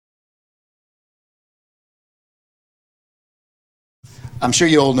I'm sure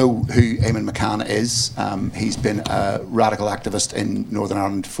you all know who Eamon McCann is. He's been a radical activist in Northern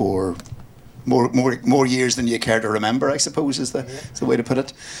Ireland for more years than you care to remember, I suppose, is the way to put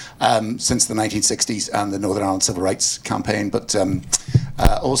it, since the 1960s and the Northern Ireland Civil Rights Campaign, but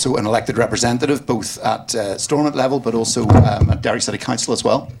also an elected representative, both at Stormont level, but also at Derry City Council as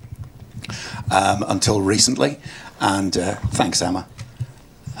well, until recently. And thanks, Emma.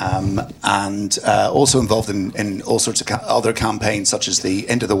 And also involved in all sorts of other campaigns, such as the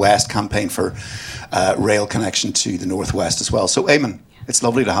Into the West campaign for rail connection to the Northwest as well. So, Eamon, it's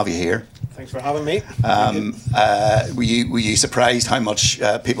lovely to have you here. Thanks for having me. Were you surprised how much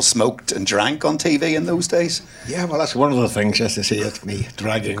people smoked and drank on TV in those days? Yeah, well, that's one of the things, just to see it, me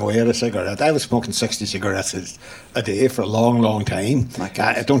dragging away at a cigarette. I was smoking 60 cigarettes a day for a long, long time.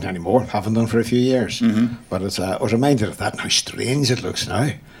 I don't anymore, haven't done for a few years. Mm-hmm. But I was reminded of that and how strange it looks now.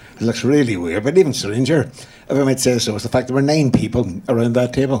 It looks really weird, but even stranger, if I might say so, is the fact there were 9 people around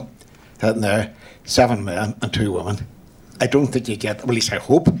that table. Sitting there, 7 men and 2 women. I don't think you get, well, at least I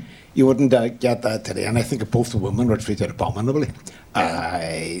hope, you wouldn't get that today. And I think both the women were treated abominably.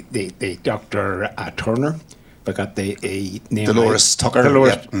 The Dr. Turner, we got the name. Dolores Tucker.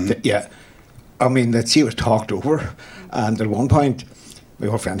 Dolores, yeah. Mm-hmm. Yeah. I mean, that she was talked over. And at one point, my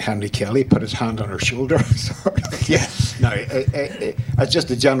old friend Henry Kelly put his hand on her shoulder. Yeah. Now, it's just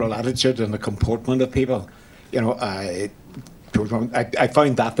the general attitude and the comportment of people. You know, I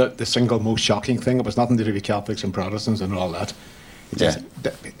find that the single most shocking thing. It was nothing to do with Catholics and Protestants and all that.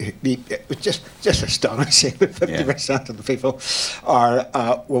 It was just astonishing that 50% of the people are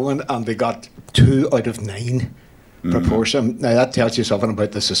women, and they got 2 out of 9 proportion. Now that tells you something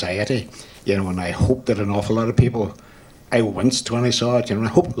about the society, you know. And I hope that an awful lot of people, I winced when I saw it, you know. And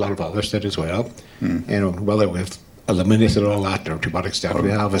I hope a lot of others did as well. You know, whether we've eliminated all that or to what extent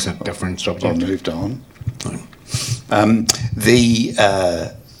we have is a different subject. Or moved on.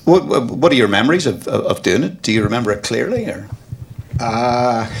 What are your memories of doing it? Do you remember it clearly, or?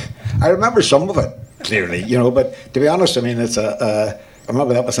 I remember some of it clearly, you know, but to be honest, I mean, it's I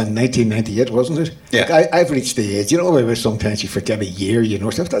remember that was in 1998, wasn't it? Yeah. Like I've reached the age, you know, where sometimes you forget a year, you know,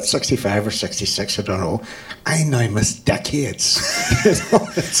 so if that's 65 or 66, I don't know. I now miss decades. You know?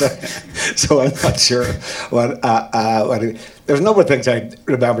 So I'm not sure what there's a number of things I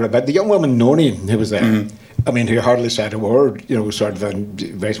remember about the young woman Noni who was there. Mm-hmm. I mean, who hardly said a word, you know, sort of in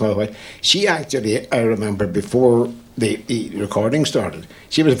very small way. She actually, I remember before the recording started,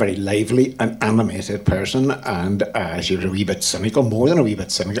 she was a very lively and animated person, and she was a wee bit cynical, more than a wee bit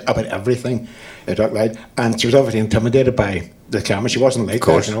cynical, about everything. And she was obviously intimidated by the camera. She wasn't like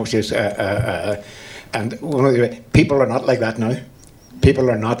that, you know. She's and one of the people are not like that now. People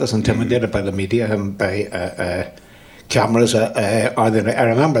are not as intimidated by the media and by cameras are they? I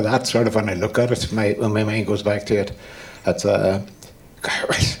remember that sort of when I look at it. When my mind goes back to it, it's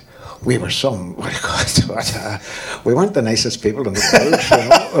we were we weren't the nicest people in the world, you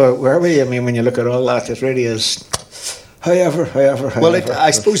know, were we? I mean, when you look at all that, it really is. However. Well,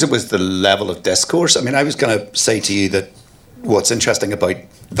 I suppose it was the level of discourse. I mean, I was going to say to you that what's interesting about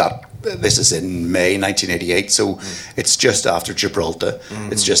that, this is in May 1988, so it's just after Gibraltar,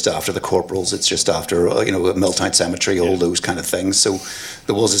 it's just after the Corporals, it's just after, you know, Milltown Cemetery, all those kind of things. So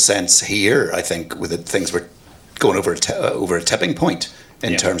there was a sense here, I think, with it, things were going over a tipping point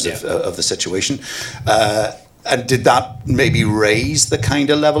in terms of the situation. And did that maybe raise the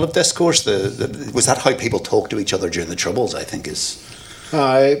kind of level of discourse? Was that how people talked to each other during the Troubles, I think is...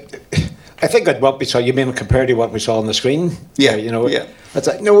 I think that what we saw, you mean compared to what we saw on the screen? Yeah, you know, yeah. It's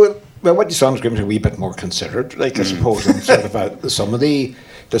like, no, well, what you saw on the screen was a wee bit more considered, like I suppose, and sort of some of the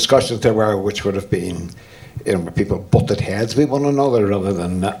discussions there were, which would have been, you know, where people butted heads with one another rather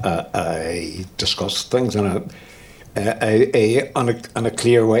than discuss things in a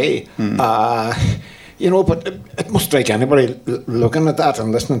clear way. You know, but it must strike anybody looking at that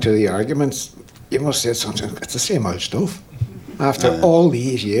and listening to the arguments. You must say something. It's the same old stuff after all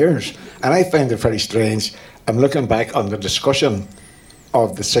these years. And I find it very strange. I'm looking back on the discussion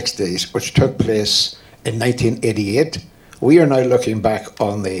of the 60s, which took place in 1988. We are now looking back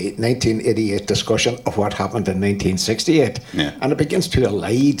on the 1988 discussion of what happened in 1968. Yeah. And it begins to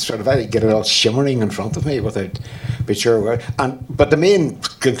elide, sort of, I get it all shimmering in front of me without being sure where. But the main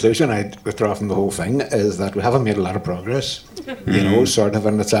conclusion I withdraw from the whole thing is that we haven't made a lot of progress. You know, sort of,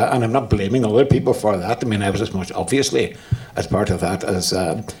 and and I'm not blaming other people for that. I mean, I was as much, obviously, as part of that as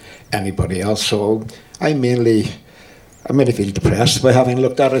anybody else. So I mainly feel depressed by having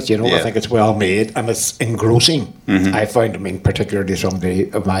looked at it, you know. I think it's well made and it's engrossing. I find, I mean, particularly somebody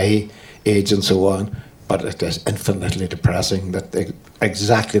of my age and so on. but it is infinitely depressing that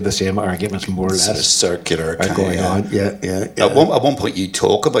exactly the same arguments, more or less, sort of circular are going on. Yeah. At one point, you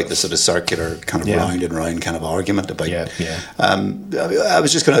talk about the sort of circular kind of round and round kind of argument about. I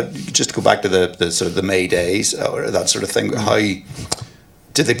was just going to go back to the sort of the May days or that sort of thing. How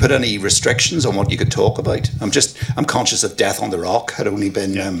did they put any restrictions on what you could talk about? I'm conscious of Death on the Rock had only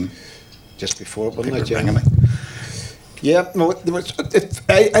been just before, wasn't it? Ringing me. Yeah, no,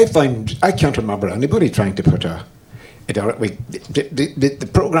 I can't remember anybody trying to put the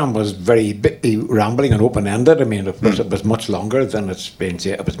programme was very rambling and open-ended. I mean, it was much longer than it's been.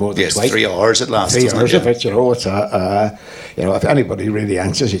 It was more than twice. 3 hours at last. 3 hours of it, it's if anybody really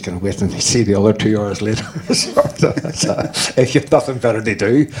anxious, you can wait and see the other 2 hours later. If you've nothing better to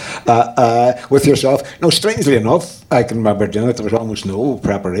do with yourself. No, strangely enough, I can remember doing it. There was almost no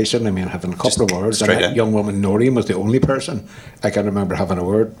preparation. I mean, having a couple of words. And that young woman, Noreen, was the only person I can remember having a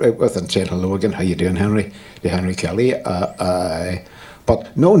word with and saying hello again. How you doing, Henry? To Henry Kelly.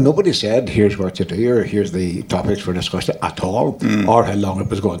 But nobody said here's what you do or here's the topics for discussion at all, or how long it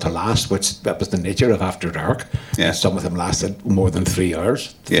was going to last, which that was the nature of After Dark. Yeah. Some of them lasted more than 3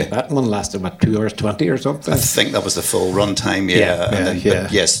 hours. Yeah. That one lasted 2 hours 20 or something. I think that was the full run time.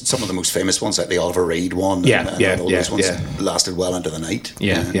 But yes, some of the most famous ones, like the Oliver Reed one, and all those ones lasted well into the night.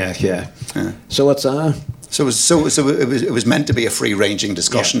 Yeah. So it's So it was meant to be a free-ranging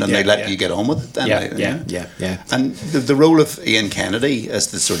discussion, and they let you get on with it. Then, yeah. And the role of Ian Kennedy as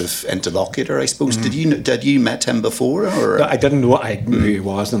the sort of interlocutor, I suppose. Did you met him before? Or? No, I didn't know. I knew who he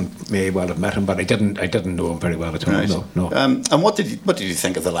was, and may well have met him, but I didn't know him very well at all. Right. No. And what did you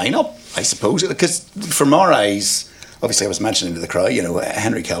think of the lineup? I suppose because from our eyes. Obviously, I was mentioning to the crowd,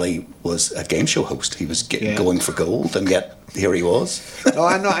 Henry Kelly was a game show host. He was going for gold, and yet here he was. No,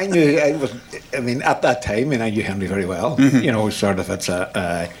 I knew. I mean, at that time, I knew Henry very well. Sort of.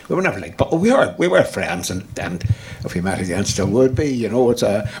 We were never but we were friends, and if we met again, still would be.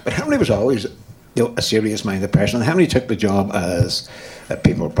 But Henry was always a serious-minded person. Henry took the job as.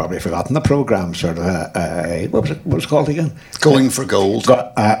 People have probably forgotten the programme. Sort of. What was it called again? Going for gold.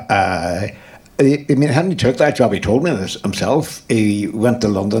 Henry took that job. He told me this himself. He went to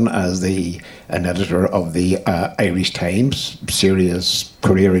London as an editor of the Irish Times, serious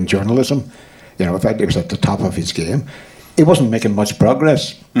career in journalism. In fact, he was at the top of his game. He wasn't making much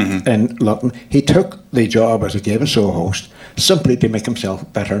progress in London. He took the job as a game show host simply to make himself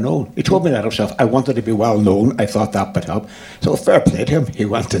better known. He told me that himself. I wanted to be well known. I thought that would help. So fair play to him. He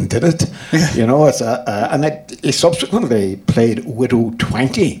went and did it. He subsequently played Widow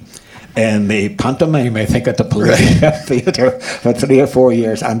 20. In the pantomime, I think, at the Palladium Theatre for 3 or 4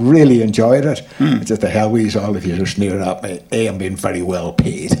 years, and really enjoyed it. It's just the hell we all of you are sneering at me. I'm being very well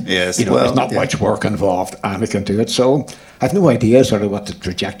paid. Yes, there's not much work involved, and I can do it. So I have no idea sort of what the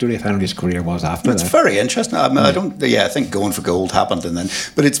trajectory of Henry's career was after that. It's very interesting. I think Going for Gold happened,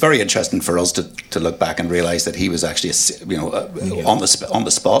 but it's very interesting for us to look back and realise that he was actually on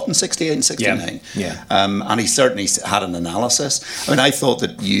the spot in 68 and 69. And he certainly had an analysis. I mean, I thought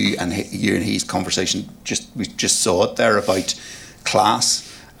that you and his conversation we just saw it there about class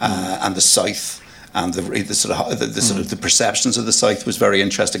and the South. And the sort of the perceptions of the South was very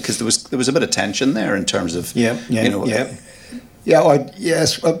interesting because there was a bit of tension there in terms of yes.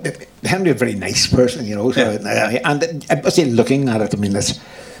 Well, Henry, a very nice person, and I was looking at it. I mean, if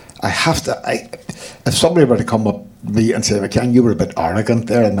somebody were to come up to me and say, "Ken, you were a bit arrogant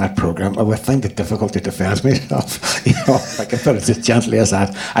there in that programme," I would find it difficult to defend myself. I can put it as gently as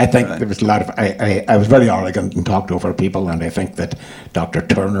that. I think there was a lot of. I was very arrogant and talked over people, and I think that Dr.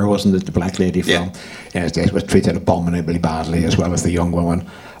 Turner, wasn't it, the black lady from was treated abominably badly, as well as the young woman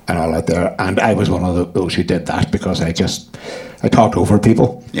and all that there. And I was one of those who did that because I talked over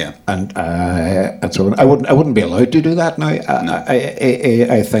people. Yeah. And so I wouldn't be allowed to do that now. No.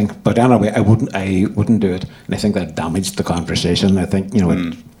 I think, but anyway, I wouldn't do it, and I think that damaged the conversation. I think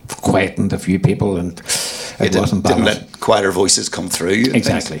it quietened a few people, and it wasn't didn't let quieter voices come through.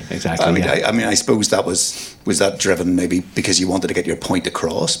 Exactly. I suppose that was that driven maybe because you wanted to get your point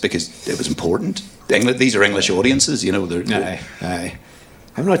across because it was important. These are English audiences, Aye.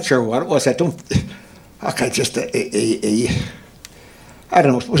 I'm not sure what it was. I don't. Okay, just I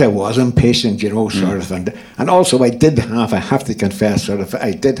don't know. I suppose I was impatient, sort of, and also I have to confess,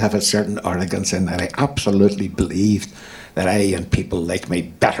 I did have a certain arrogance in that I absolutely believed that I and people like me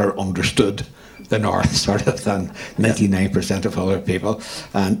better understood the North, sort of, than 99% of other people,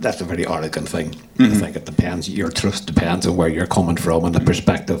 and that's a very arrogant thing. I think it depends. Your trust depends on where you're coming from and the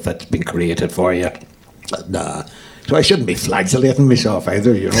perspective that's been created for you. And, So I shouldn't be flagellating myself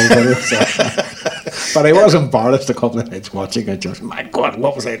either, you know. But, but I was embarrassed a couple of nights watching it. Just, my God,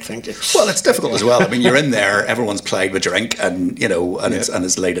 what was I thinking? Well, it's difficult as well. I mean, you're in there, everyone's plied with drink, and you know, and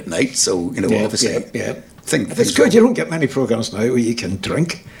it's late at night, so you know, obviously, It's good. You don't get many programs now where you can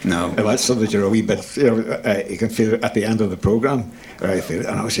drink. No, and that's so that you're a wee bit. You know, you can feel it at the end of the program. I feel,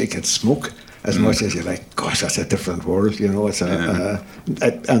 and obviously you can smoke as much as you like. Gosh, that's a different world. You know, it's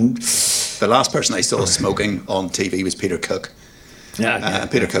and the last person I saw smoking on TV was Peter Cook.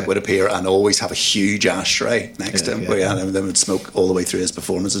 Peter Cook would appear and always have a huge ashtray next to him. And they would smoke all the way through his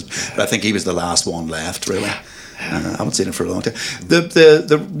performances. But I think he was the last one left, really. I haven't seen him for a long time.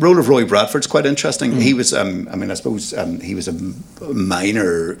 The role of Roy Bradford's quite interesting. He was, I suppose he was a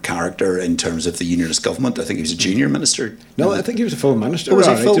minor character in terms of the unionist government. I think he was a junior minister. No, I think he was a full minister. Was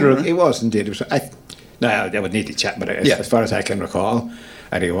he full? He was indeed. I would need to check, but as far as I can recall,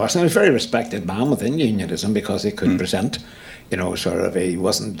 and he was. And he was a very respected man within unionism because he could present, you know, sort of, he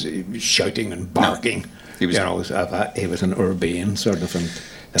wasn't shouting and barking. No, he was an urbane sort of,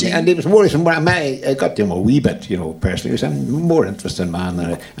 and he was more. I got to him a wee bit, you know, personally. He was a more interesting man,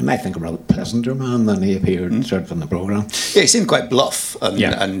 and I think a rather pleasanter man than he appeared sort of in the programme. Yeah, he seemed quite bluff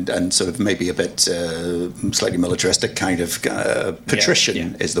and sort of maybe a bit slightly militaristic kind of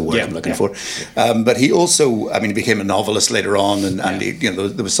patrician is the word I'm looking for. But he also, I mean, he became a novelist later on, and he, you know,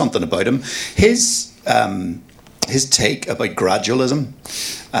 there was something about him. His take about gradualism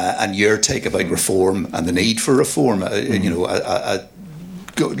and your take about reform and the need for reform, you know,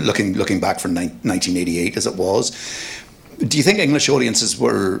 looking back from 1988 as it was, do you think English audiences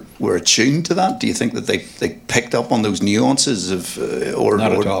were attuned to that? Do you think that they picked up on those nuances of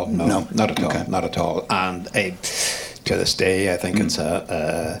not at all? No, not at all. Not at all. And to this day, I think it's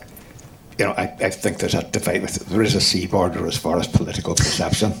you know, I think there's a divide. There is a sea border as far as political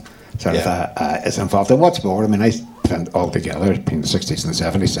perception sort of is involved. And what's more, I mean, I spent altogether between the 60s and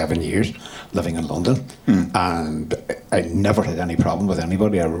the 70s 7 years living in London, and I never had any problem with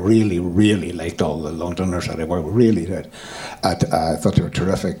anybody. I really, really liked all the Londoners that I were. Really did. I thought they were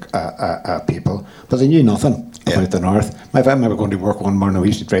terrific people, but they knew nothing about the North. My family were going to work one morning. We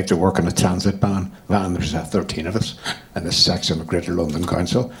used to drive to work in a transit van. There was 13 of us in this section of Greater London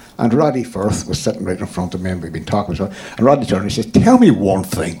Council, and Roddy Firth was sitting right in front of me, and we'd been talking. And Roddy turned and he says, "Tell me one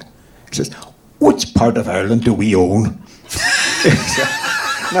thing." He says, "Which part of Ireland do we own?"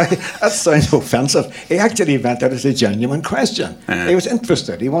 Now, that sounds offensive. He actually meant that as a genuine question. He was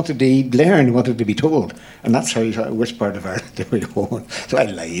interested. He wanted to learn. He wanted to be told. And that's how he said, "Which part of Ireland do we own?" So I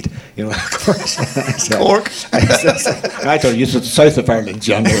lied. You know, of course. Cork. I told you, it's the south of Ireland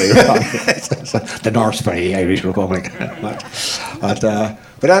generally. The North's very Irish Republic.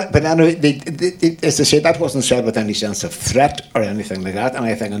 But anyway, as I say, that wasn't said with any sense of threat or anything like that. And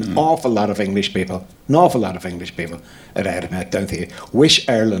I think an awful lot of English people that I had met down here wish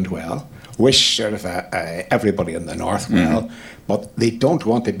Ireland well, wish sort of everybody in the North well, but they don't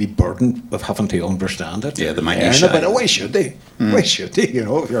want to be burdened with having to understand it. Yeah, they might be shy. But why should they? Why should they? You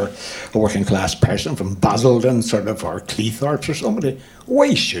know, if you're a working class person from Basildon, sort of, or Cleethorpes or somebody,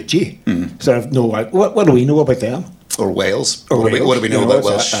 why should you sort of know what do we know about them? Or Wales. What do we know about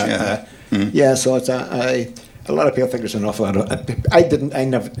Welsh? So it's a lot of people think there's an awful lot of.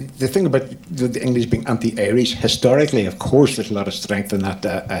 The thing about the English being anti-Irish, historically, of course, there's a lot of strength in that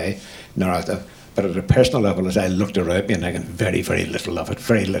narrative. But at a personal level, as I looked around me, and I got very, very little of it,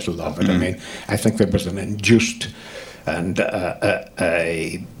 I mean, I think there was an induced and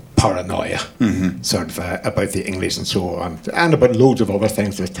a paranoia sort of about the English and so on, and about loads of other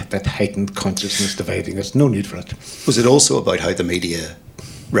things that heightened consciousness dividing us. No need for it. Was it also about how the media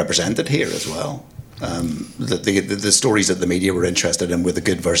represented here as well? The stories that the media were interested in were the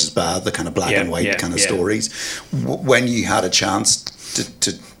good versus bad, the kind of black and white kind of stories. When you had a chance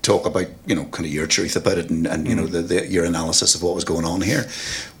to talk about, you know, kind of your truth about it and you know, your analysis of what was going on here,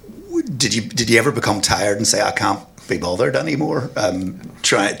 did you ever become tired and say, "I can't be bothered anymore"?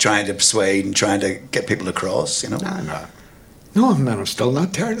 Trying to persuade and trying to get people across, you know. No, I'm still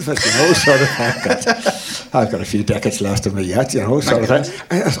not tired of it, you know. Sort of, I've got a few decades left in me yet, you know. Sort of.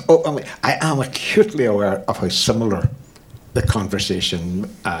 I am acutely aware of how similar the conversation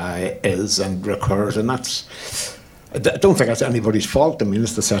is and recurs, and that's. I don't think that's anybody's fault. I mean,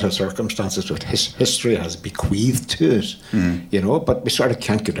 it's the set of circumstances that history has bequeathed to us, you know, but we sort of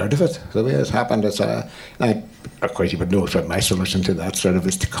can't get out of it. The way it's happened, it's of course, you would know sort of my solution to that sort of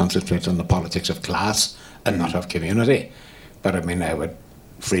is to concentrate on the politics of class and not of community. But I mean, I would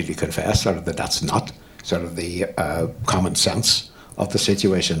freely confess sort of that that's not sort of the common sense of the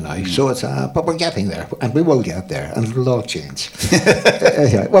situation now. So it's, but we're getting there, and we will get there, and it'll all change.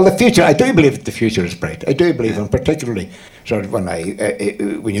 Well, the future, I do believe that the future is bright. I do believe, and particularly sort of when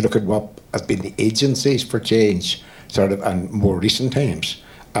you look at what has been the agencies for change, sort of, and more recent times,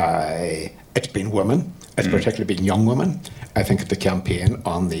 it's been women. It's particularly been young women. I think the campaign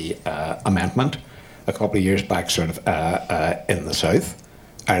on the amendment a couple of years back, sort of in the south,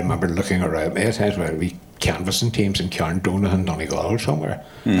 I remember looking around me at times where we canvassing teams in Carndona and Donegal or somewhere,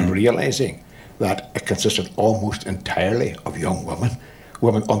 and realising that it consisted almost entirely of young women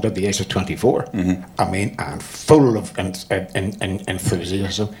under the age of 24. I mean, and full of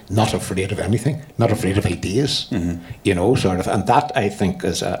enthusiasm, not afraid of anything, not afraid of ideas, you know, sort of. And that, I think,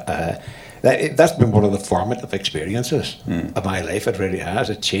 is that's been one of the formative experiences of my life. It really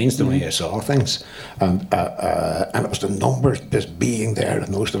has. It changed the way I saw things, and it was the numbers just being there,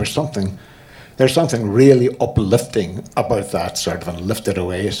 and those. There's something really uplifting about that, sort of, and lifted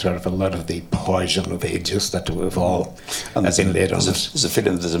away sort of a lot of the poison of ages that we've all been laid on us. There's a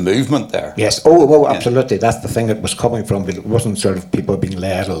feeling there's a movement there. Yes. Oh, absolutely. That's the thing it was coming from. It wasn't sort of people being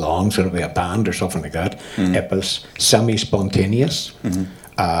led along sort of by a band or something like that. It was semi-spontaneous.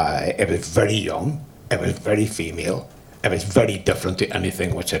 It was very young. It was very female. It was very different to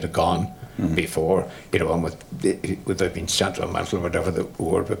anything which had gone before, you know, and with there being sentimental or whatever the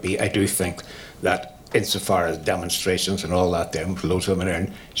word would be. I do think that insofar as demonstrations and all that, there loads of them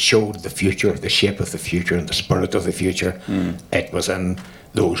around, showed the future, the shape of the future and the spirit of the future. It was in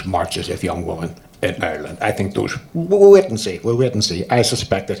those marches of young women in Ireland. I think those, we'll wait and see. I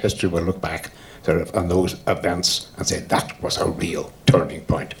suspect that history will look back sort of on those events and say that was a real turning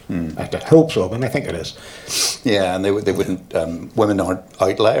point. I hope so, and I think it is. Yeah, and they wouldn't. Women aren't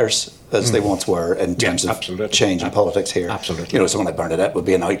outliers as they once were in terms of change in politics here. Absolutely. You know, someone like Bernadette would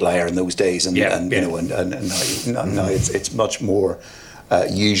be an outlier in those days, and you know, and now it's much more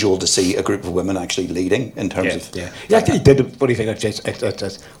usual to see a group of women actually leading in terms of. Yeah, you actually did a funny thing.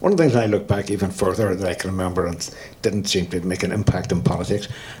 One of the things I look back even further that I can remember and didn't seem to make an impact in politics.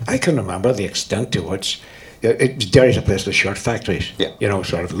 I can remember the extent to which Derry's a place with shirt factories. Yeah. You know,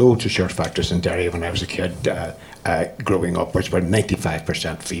 sort of loads of shirt factories in Derry when I was a kid growing up, which were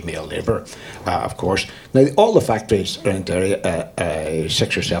 95% female labour, of course. Now, all the factories around Derry,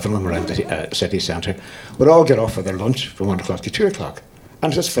 6 or 7 of them around the city centre, would all get off for their lunch from 1 o'clock to 2 o'clock.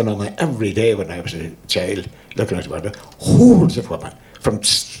 And it's just phenomenal. Every day when I was a child, looking out the window, hordes of women from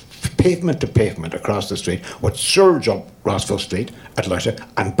pavement to pavement across the street would surge up Rossville Street at lunch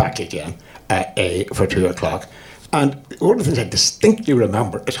and back again for 2 o'clock. And one of the things I distinctly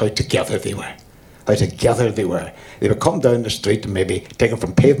remember is how together they were. They would come down the street and maybe take them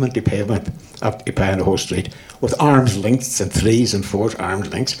from pavement to pavement, occupying the whole street, with arms lengths and 3s and 4s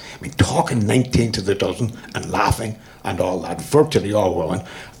arms lengths. I mean, talking 19 to the dozen and laughing and all that, virtually all women.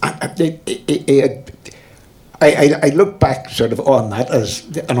 And I look back sort of on that as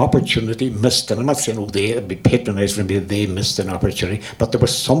an opportunity missed, and I'm not saying it'd be patronised for me they missed an opportunity, but there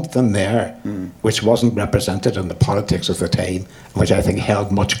was something there which wasn't represented in the politics of the time, which I think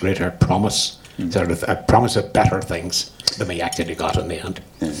held much greater promise, sort of a promise of better things than we actually got in the end.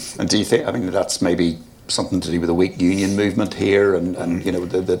 Yeah. And do you think, I mean, that's maybe something to do with the weak union movement here, and you know,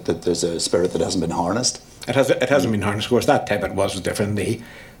 that there's a spirit that hasn't been harnessed? It hasn't been harnessed. Of course, that time it was different. The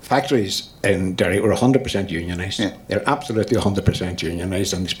factories in Derry were 100% unionised. Yeah. They're absolutely 100%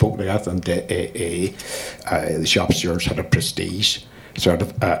 unionised, and they spoke like that. And the shop stewards had a prestige, sort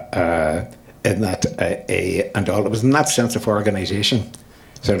of, in that, and all. It was in that sense of organisation,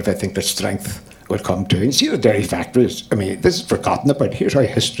 sort of, I think, the strength would come to. And you see the dairy factories. I mean, this is forgotten about. Here's how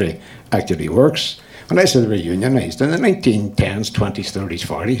history actually works. When I said they were unionised in the 1910s, 20s, 30s,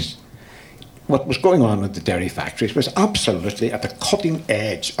 40s. What was going on at the dairy factories was absolutely at the cutting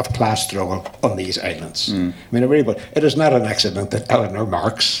edge of class struggle on these islands. I mean, it is not an accident that Eleanor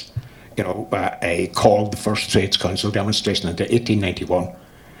Marx, you know, called the first Trades Council demonstration in 1891,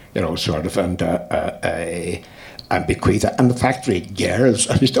 you know, sort of, and bequeathed it. And the factory girls,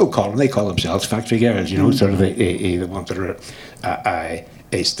 as we still call them, they call themselves factory girls, you know, sort of the ones that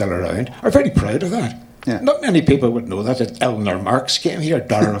are still around, are very proud of that. Yeah. Not many people would know that Eleanor Marx came here,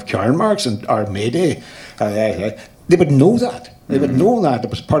 daughter of Karl Marx and our Mayday. They would know that. They would know that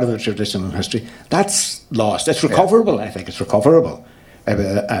it was part of their tradition and history. That's lost. It's recoverable, I think. It's recoverable.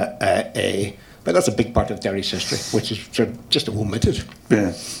 But that's a big part of Derry's history, which is sort of just omitted.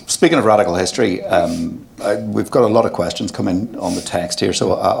 Yeah. Speaking of radical history, we've got a lot of questions coming on the text here,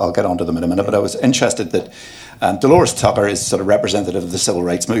 so I'll get onto them in a minute. But I was interested that Dolores Tucker is sort of representative of the civil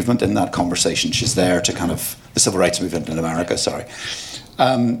rights movement in that conversation. She's there to kind of the civil rights movement in America. Sorry.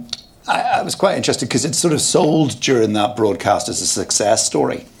 I was quite interested because it's sort of sold during that broadcast as a success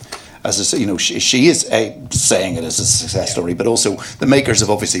story. As you know, she is saying it as a success story, but also the makers have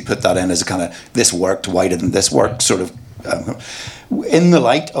obviously put that in as a kind of this worked, why didn't this work sort of. In the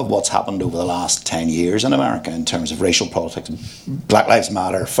light of what's happened over the last 10 years in America in terms of racial politics, Black Lives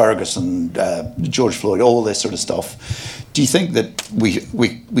Matter, Ferguson, George Floyd, all this sort of stuff, do you think that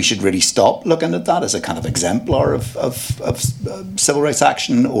we should really stop looking at that as a kind of exemplar of civil rights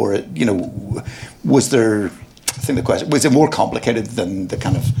action? Or, you know, was there, I think the question, was it more complicated than the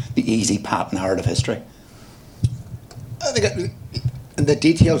kind of the easy pat narrative history? I think the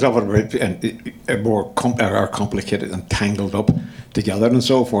details of it are complicated and tangled up together and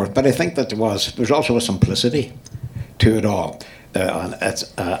so forth. But I think that there's also a simplicity to it all. It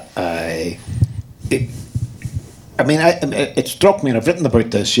struck me, and I've written about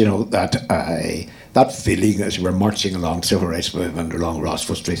this, you know, that feeling as we're marching along civil rights movement along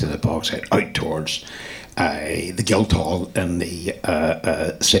Rossville Street in the Bogside out towards the Guildhall in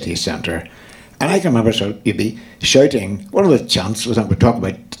the city centre. And I can remember you'd be shouting, one of the chants was that we're talking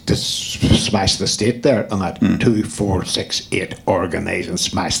about to smash the state there, and that 2, 4, 6, 8 organise and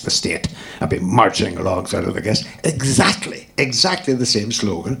smash the state. I'd be marching along sort of, I guess, exactly the same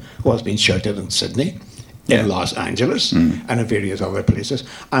slogan was being shouted in Sydney, in Los Angeles, and in various other places.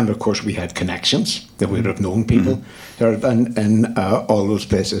 And of course we had connections that we would have known people in all those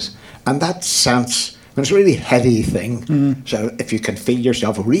places. And that sense, when it's a really heavy thing, so if you can feel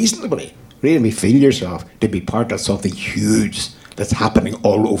yourself reasonably, really feel yourself to be part of something huge that's happening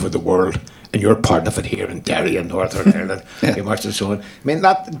all over the world, and you're part of it here in Derry and Northern Ireland, and so on. I mean,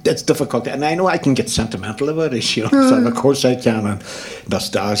 that's difficult, and I know I can get sentimental about it, you know, so of course I can, and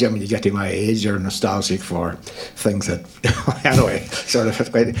nostalgia, when you get to my age, you're nostalgic for things that, anyway, sort of,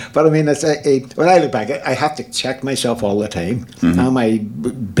 but I mean, when I look back, I have to check myself all the time. Am I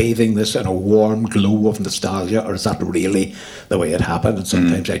bathing this in a warm glow of nostalgia, or is that really the way it happened? And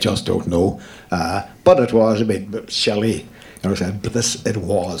sometimes I just don't know, but it was, I mean, Shelley, but it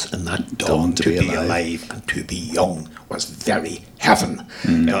was, and that dawn to be alive and to be young was very heaven.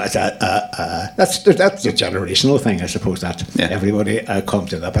 You know, that's a generational thing, I suppose, that everybody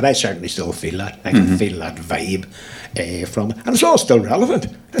comes to that. But I certainly still feel that. I can feel that vibe from it. And it's all still relevant.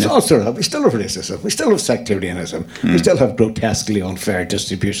 It's all still relevant. We still have racism. We still have sectarianism. We still have grotesquely unfair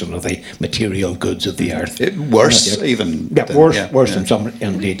distribution of the material goods of the earth. Worse, even. Yeah, worse than some,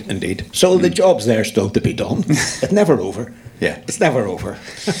 indeed. So the job's there still to be done. It's never over. Yeah, it's never over.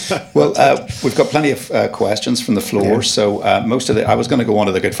 Well, we've got plenty of questions from the floor. So most of I was going to go on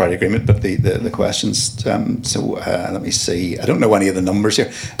to the Good Friday Agreement, but the questions. Let me see. I don't know any of the numbers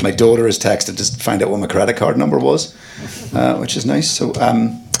here. My daughter has texted to find out what my credit card number was, which is nice. So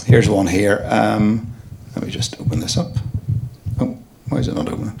here's one here. Let me just open this up. Oh, why is it not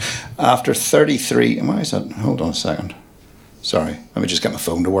opening? After 33, why is that? Hold on a second. Sorry, let me just get my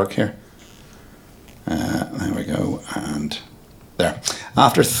phone to work here. There we go, and there.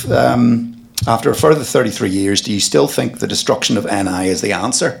 After a further 33 years, do you still think the destruction of NI is the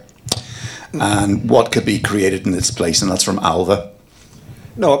answer? And what could be created in its place? And that's from Alva.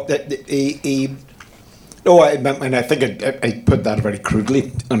 No, no, I think I put that very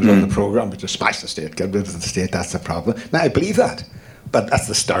crudely under the programme, which is smash the state, get rid of the state, that's the problem. Now, I believe that. But that's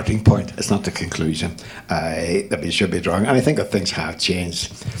the starting point. It's not the conclusion that we should be drawing. And I think that things have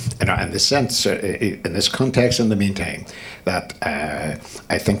changed, in the sense, in this context. In the meantime, that I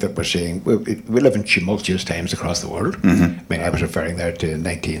think that we're seeing we live in tumultuous times across the world. I mean, I was referring there to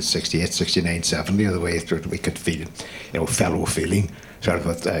 1968, 69, 70, the way that we could feel, fellow feeling. Sort of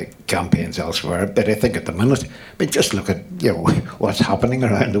with campaigns elsewhere, but I think at the minute, just look at what's happening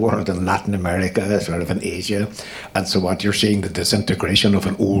around the world in Latin America, sort of in Asia, and so on. You're seeing the disintegration of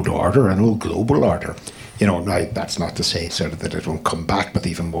an old order, an old global order. Now that's not to say sort of that it won't come back with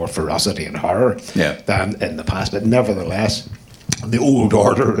even more ferocity and horror than in the past, but nevertheless, the old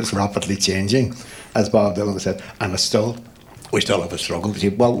order is rapidly changing, as Bob Dylan said, and we still have a struggle to see,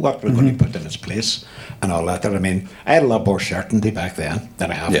 well, what we're going to put in its place and all that. I mean, I had a lot more certainty back then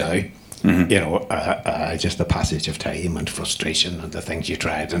than I have now. Just the passage of time and frustration and the things you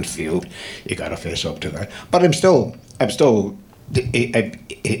tried and failed, you got to face up to that. But I'm still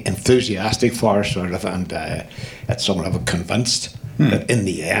enthusiastic for sort of, and at some level convinced that in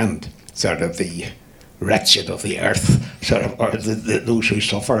the end, sort of the wretched of the earth, sort of, or those who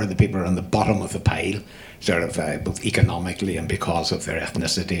suffer, the people on the bottom of the pile, sort of both economically and because of their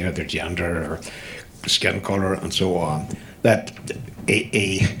ethnicity or their gender or skin colour and so on, that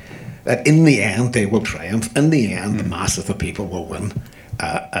that in the end they will triumph. In the end, the mass of the people will win.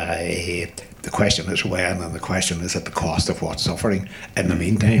 the question is when, and the question is at the cost of what suffering in the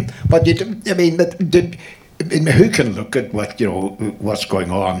meantime. But who can look at what's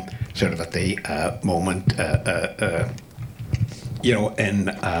going on sort of at the moment,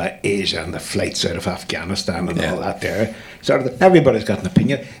 in Asia and the flights out of Afghanistan and all that there. Sort of everybody's got an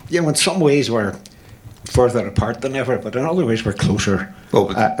opinion. In some ways we're further apart than ever, but in other ways we're closer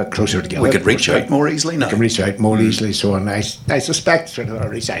together. We could reach out more easily now. We can reach out more easily. So, and I suspect, sort of, or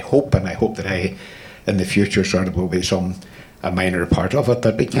at least I hope that in the future, sort of, will be a minor part of it,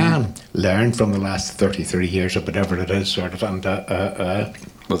 that we can learn from the last 33 years or whatever it is, sort of, and.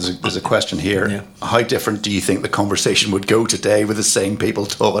 Well, there's a question here. Yeah. How different do you think the conversation would go today with the same people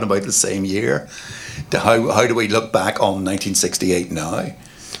talking about the same year? How do we look back on 1968 now?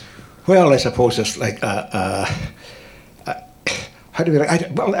 Well, I suppose it's like, how do we?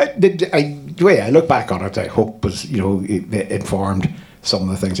 The way I look back on it, I hope was informed some of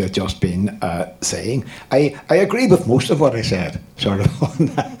the things I've just been saying. I agree with most of what I said, sort of, on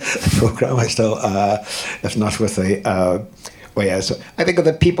that programme. I still, if not with the. I think of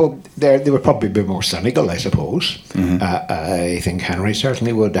the people there, they would probably be more cynical, I suppose. Mm-hmm. I think Henry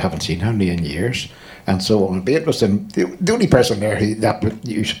certainly would. I haven't seen Henry in years. And so on. It'd be interesting. The only person there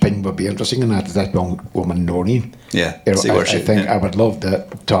whose opinion would be interesting in that is that young woman, Noreen. Yeah. I would love to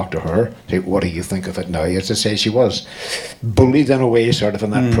talk to her. Say, what do you think of it now? As I say, she was bullied in a way, sort of,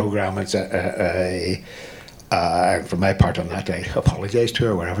 in that programme. It's for my part on that, I apologise to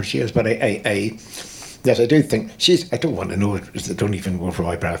her wherever she is. But yes, I do think I don't want to know. I don't even know if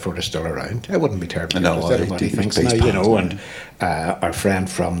Roy Bradford is still around. I wouldn't be terribly interested in what he thinks now, and our friend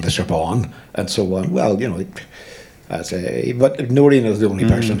from the Sorbonne and so on. Well, but Noreen is the only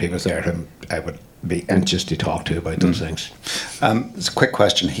person who was there whom I would be anxious to talk to about those things. There's a quick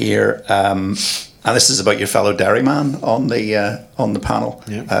question here, and this is about your fellow dairyman on the panel,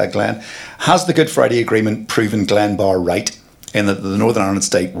 Glenn. Has the Good Friday Agreement proven Glenn Barr right in that the Northern Ireland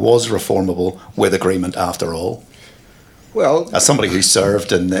state was reformable with agreement after all? Well, as somebody who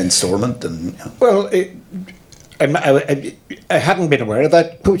served in Stormont, and well, I hadn't been aware of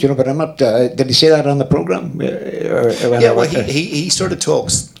that, but I'm not. Did he say that on the programme? He sort of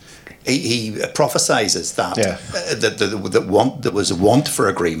talks. He prophesises that that was a want for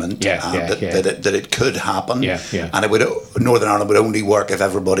agreement, that it could happen, and Northern Ireland would only work if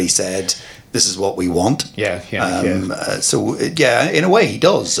everybody said, this is what we want. So in a way he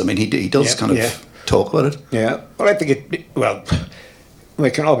does. I mean, he does kind of talk about it. Yeah. Well, I think we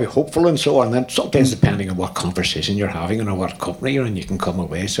can all be hopeful and so on. And sometimes, depending on what conversation you're having and on what company you're in, you can come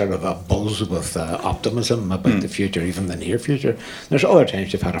away sort of a buzz with optimism about the future, even the near future. There's other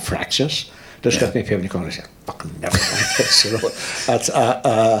times you've had a fractious discussion with people and you come and say, fucking never mind this. That's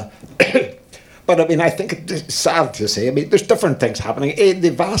but I mean, I think it's sad to say. I mean, there's different things happening. The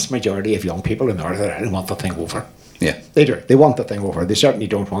vast majority of young people in Northern Ireland want the thing over. Yeah, they do. They want the thing over. They certainly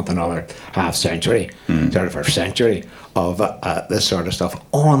don't want another half century, sort of a century of this sort of stuff.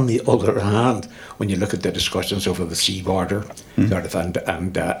 On the other hand, when you look at the discussions over the sea border, sort of,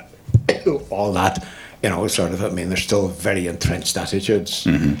 and all that, sort of, I mean, there's still very entrenched attitudes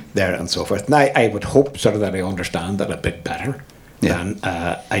there and so forth. Now, I would hope sort of that I understand that a bit better than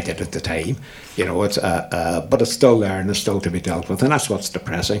I did at the time. It's but it's still there and it's still to be dealt with, and that's what's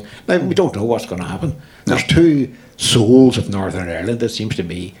depressing. Now, we don't know what's going to happen. No. There's two souls of Northern Ireland that seems to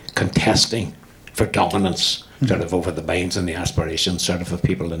be contesting for dominance, sort of, over the minds and the aspirations, sort of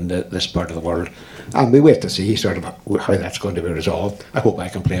people in this part of the world. And we wait to see sort of how that's going to be resolved. I hope I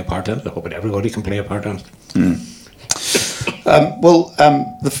can play a part in it. I hope that everybody can play a part in it.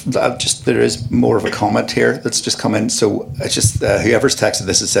 There is more of a comment here that's just come in. So it's just whoever's texted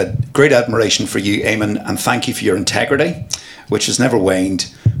this has said, great admiration for you, Eamon, and thank you for your integrity, which has never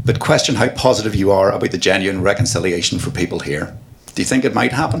waned, but question how positive you are about the genuine reconciliation for people here. Do you think it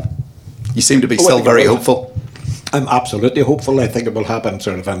might happen? You seem to be still very hopeful. I'm absolutely hopeful. I think it will happen,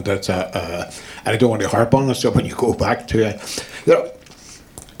 sort of, and it's, and I don't want to harp on it. So when you go back to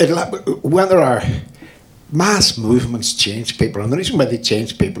when there are mass movements, change people, and the reason why they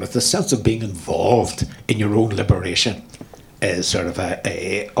change people is the sense of being involved in your own liberation is sort of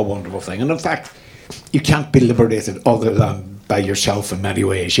a wonderful thing. And in fact, you can't be liberated other than by yourself in many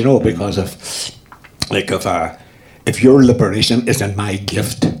ways, because if your liberation is in my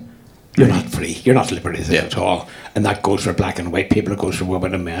gift, you're not free. You're not liberated at all. And that goes for black and white people. It goes for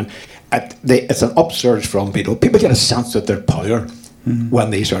women and men. It's an upsurge from people. People get a sense of their power when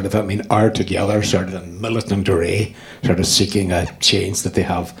they sort of, are together, sort of in militant array, sort of seeking a change that they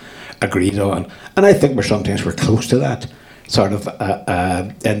have agreed on. And I think we're close to that, sort of,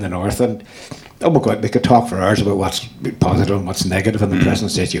 in the north. And we could talk for hours about what's positive and what's negative in the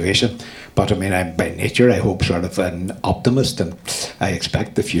present situation. But I mean, I'm by nature, I hope, sort of an optimist, and I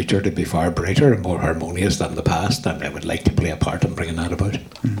expect the future to be far brighter and more harmonious than the past, and I would like to play a part in bringing that about.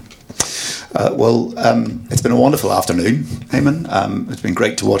 It's been a wonderful afternoon, Eamon. It's been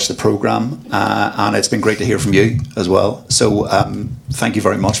great to watch the programme, and it's been great to hear from you as well. So thank you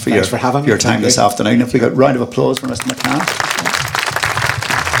very much for your time this afternoon. If we got a round of applause for Mr. McCann.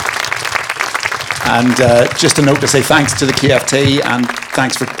 And just a note to say thanks to the QFT, and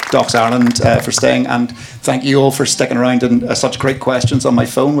thanks for Docs Ireland for staying, and thank you all for sticking around and such great questions on my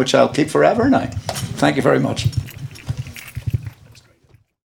phone, which I'll keep forever now. Thank you very much.